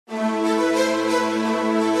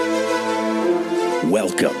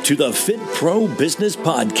Welcome to the Fit Pro Business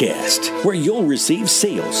Podcast, where you'll receive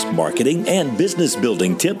sales, marketing, and business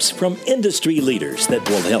building tips from industry leaders that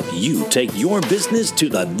will help you take your business to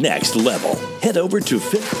the next level. Head over to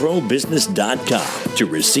fitprobusiness.com to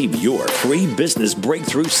receive your free business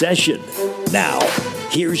breakthrough session. Now,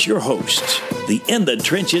 here's your host, the In the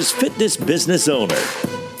Trenches fitness business owner,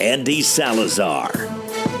 Andy Salazar.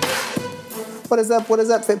 What is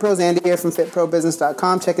up? Fit Pros, Andy here from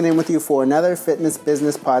fitprobusiness.com, checking in with you for another fitness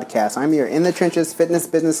business podcast. I'm your In the Trenches fitness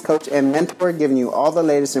business coach and mentor, giving you all the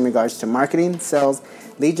latest in regards to marketing, sales,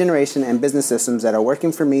 lead generation, and business systems that are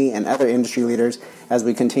working for me and other industry leaders as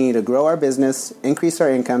we continue to grow our business, increase our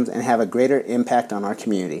incomes, and have a greater impact on our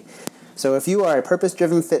community. So if you are a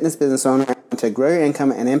purpose-driven fitness business owner to grow your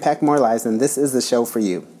income and impact more lives, then this is the show for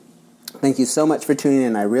you. Thank you so much for tuning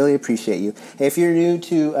in. I really appreciate you. Hey, if you're new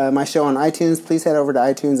to my show on iTunes, please head over to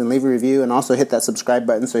iTunes and leave a review, and also hit that subscribe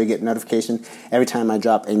button so you get notification every time I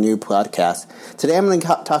drop a new podcast. Today I'm going to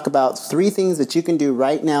talk about 3 things that you can do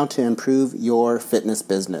right now to improve your fitness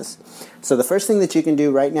business. So the first thing that you can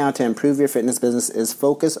do right now to improve your fitness business is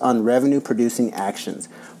focus on revenue-producing actions.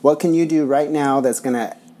 What can you do right now that's going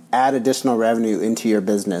to add additional revenue into your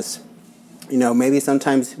business? You know, maybe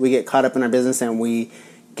sometimes we get caught up in our business and we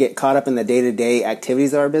get caught up in the day-to-day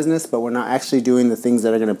activities of our business, but we're not actually doing the things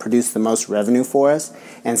that are going to produce the most revenue for us.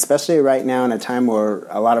 And especially right now in a time where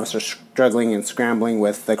a lot of us are struggling and scrambling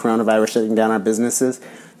with the coronavirus shutting down our businesses,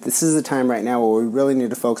 this is a time right now where we really need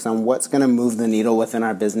to focus on what's going to move the needle within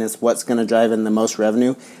our business, what's going to drive in the most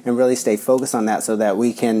revenue, and really stay focused on that so that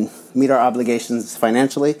we can meet our obligations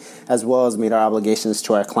financially as well as meet our obligations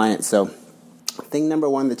to our clients. So thing number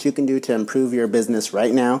 1 that you can do to improve your business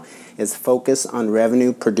right now is focus on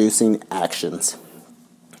revenue-producing actions.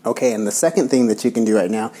 Okay, and the second thing that you can do right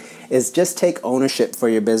now is just take ownership for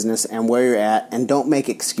your business and where you're at, and don't make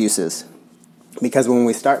excuses. Because when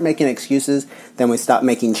we start making excuses, then we stop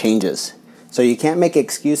making changes. So you can't make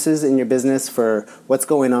excuses in your business for what's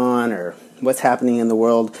going on or what's happening in the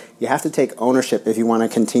world. You have to take ownership if you want to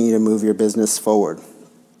continue to move your business forward.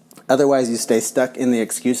 Otherwise, you stay stuck in the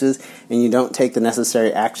excuses and you don't take the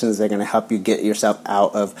necessary actions that are going to help you get yourself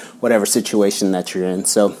out of whatever situation that you're in.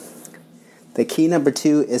 So the key number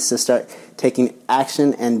 2 is to start taking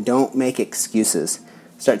action and don't make excuses.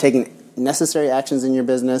 Start taking necessary actions in your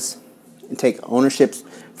business and take ownership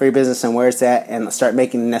for your business and where it's at, and start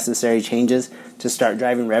making necessary changes to start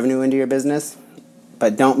driving revenue into your business.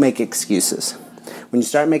 But don't make excuses. When you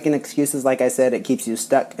start making excuses, like I said, it keeps you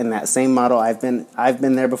stuck in that same model. I've been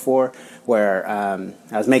there before, where I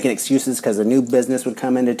was making excuses because a new business would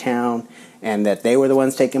come into town and that they were the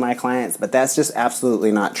ones taking my clients, but that's just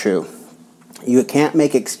absolutely not true. You can't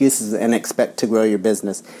make excuses and expect to grow your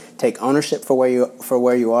business. Take ownership for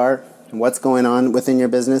where you are and what's going on within your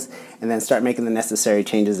business, and then start making the necessary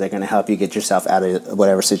changes that are going to help you get yourself out of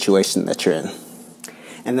whatever situation that you're in.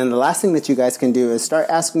 And then the last thing that you guys can do is start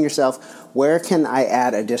asking yourself, where can I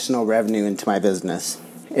add additional revenue into my business?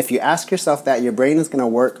 If you ask yourself that, your brain is going to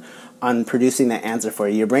work on producing that answer for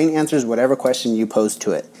you. Your brain answers whatever question you pose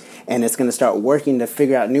to it. And it's going to start working to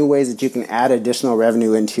figure out new ways that you can add additional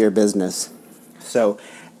revenue into your business. So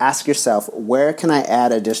ask yourself, where can I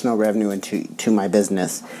add additional revenue into my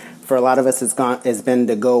business? For a lot of us, it's been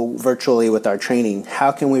to go virtually with our training.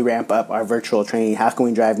 How can we ramp up our virtual training? How can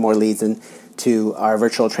we drive more leads into our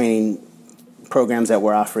virtual training programs that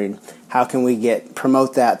we're offering? How can we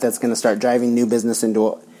promote that's going to start driving new business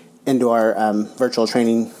into our virtual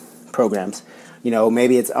training programs? You know,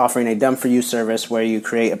 maybe it's offering a done for you service where you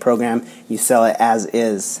create a program, you sell it as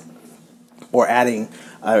is, or adding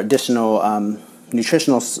additional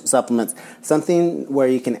nutritional supplements, something where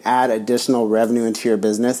you can add additional revenue into your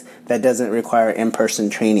business that doesn't require in-person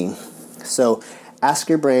training. So ask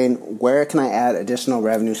your brain, where can I add additional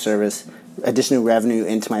revenue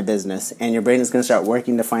into my business? And your brain is going to start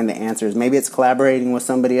working to find the answers. Maybe it's collaborating with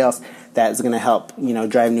somebody else that's going to help,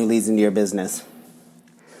 drive new leads into your business.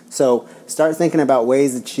 So start thinking about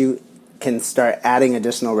ways that you can start adding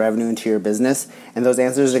additional revenue into your business, and those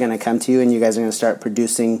answers are going to come to you, and you guys are going to start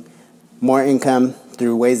producing more income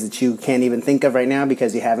through ways that you can't even think of right now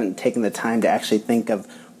because you haven't taken the time to actually think of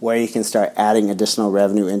where you can start adding additional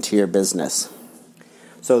revenue into your business.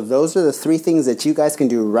 So those are the 3 things that you guys can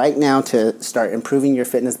do right now to start improving your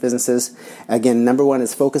fitness businesses. Again, number 1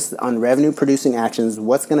 is focus on revenue-producing actions.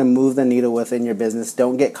 What's going to move the needle within your business?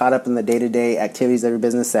 Don't get caught up in the day-to-day activities of your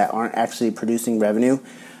business that aren't actually producing revenue,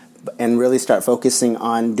 and really start focusing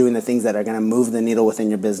on doing the things that are going to move the needle within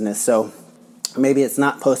your business. So maybe it's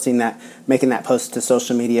not making that post to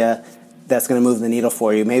social media that's going to move the needle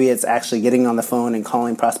for you. Maybe it's actually getting on the phone and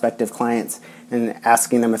calling prospective clients and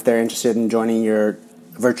asking them if they're interested in joining your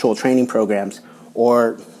virtual training programs.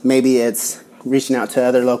 Or maybe it's reaching out to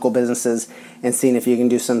other local businesses and seeing if you can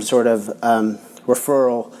do some sort of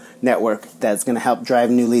referral network that's going to help drive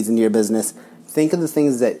new leads into your business. Think of the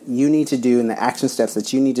things that you need to do and the action steps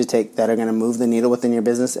that you need to take that are going to move the needle within your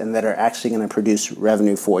business and that are actually going to produce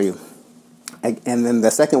revenue for you. And then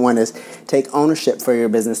the second one is take ownership for your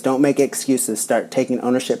business. Don't make excuses. Start taking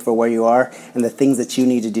ownership for where you are and the things that you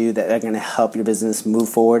need to do that are going to help your business move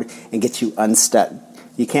forward and get you unstuck.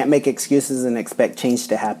 You can't make excuses and expect change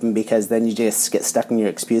to happen, because then you just get stuck in your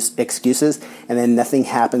excuses and then nothing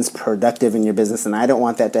happens productive in your business. And I don't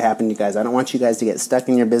want that to happen, you guys. I don't want you guys to get stuck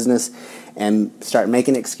in your business and start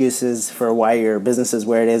making excuses for why your business is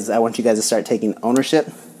where it is. I want you guys to start taking ownership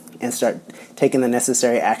and start taking the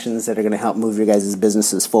necessary actions that are going to help move your guys'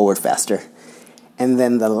 businesses forward faster. And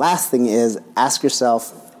then the last thing is ask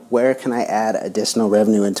yourself, where can I add additional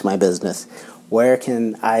revenue into my business? Where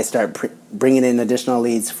can I start bringing in additional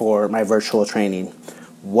leads for my virtual training?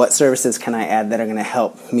 What services can I add that are going to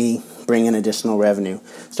help me bring in additional revenue?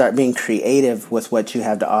 Start being creative with what you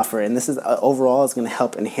have to offer. And this is overall is going to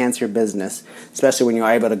help enhance your business, especially when you're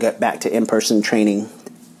able to get back to in-person training,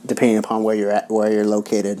 depending upon where you're at, where you're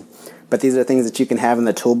located. But these are things that you can have in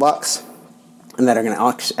the toolbox and that are going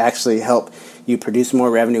to actually help you produce more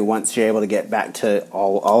revenue once you're able to get back to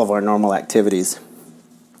all of our normal activities.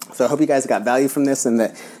 So I hope you guys got value from this and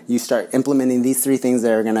that you start implementing these 3 things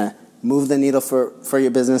that are going to move the needle for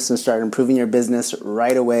your business and start improving your business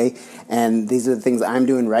right away. And these are the things I'm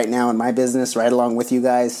doing right now in my business, right along with you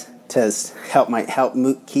guys, to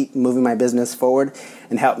keep moving my business forward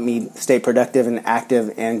and help me stay productive and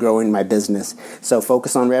active and growing my business. So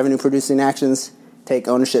focus on revenue producing actions, take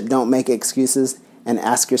ownership, don't make excuses, and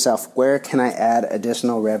ask yourself, where can I add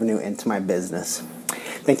additional revenue into my business?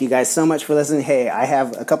 Thank you guys so much for listening. Hey, I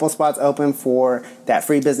have a couple spots open for that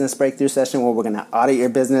free business breakthrough session where we're going to audit your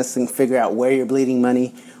business and figure out where you're bleeding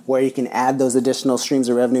money, where you can add those additional streams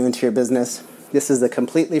of revenue into your business. This is a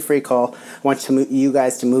completely free call. I want you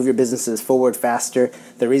guys to move your businesses forward faster.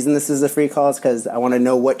 The reason this is a free call is because I want to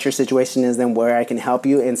know what your situation is and where I can help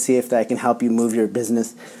you and see if I can help you move your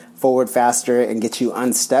business forward faster and get you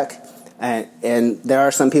unstuck. And there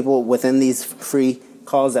are some people within these free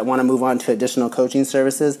calls that want to move on to additional coaching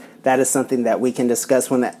services. That is something that we can discuss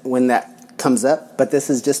when that comes up. But this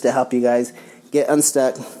is just to help you guys get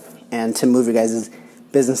unstuck and to move your guys'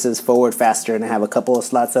 businesses forward faster. And I have a couple of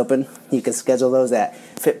slots open. You can schedule those at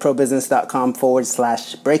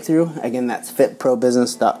fitprobusiness.com/breakthrough. Again, that's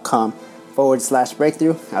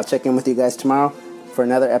fitprobusiness.com/breakthrough. I'll check in with you guys tomorrow for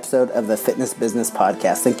another episode of the Fitness Business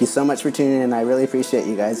Podcast. Thank you so much for tuning in. I really appreciate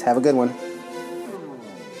you guys. Have a good one.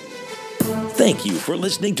 Thank you for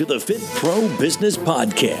listening to the Fit Pro Business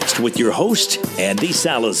Podcast with your host, Andy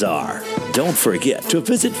Salazar. Don't forget to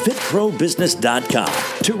visit fitprobusiness.com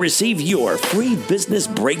to receive your free business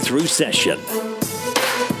breakthrough session.